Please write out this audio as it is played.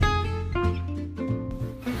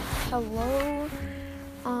Hello,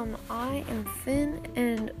 I am Finn,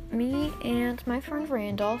 and me and my friend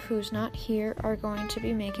Randolph, who's not here, are going to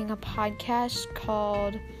be making a podcast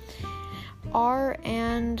called R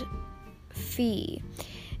and Fee,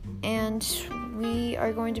 and we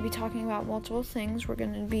are going to be talking about multiple things. We're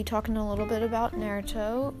going to be talking a little bit about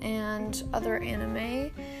Naruto and other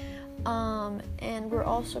anime, and we're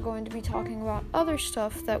also going to be talking about other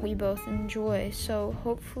stuff that we both enjoy, so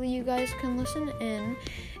hopefully you guys can listen in,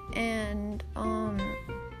 and,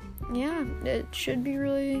 yeah, it should be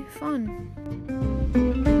really fun.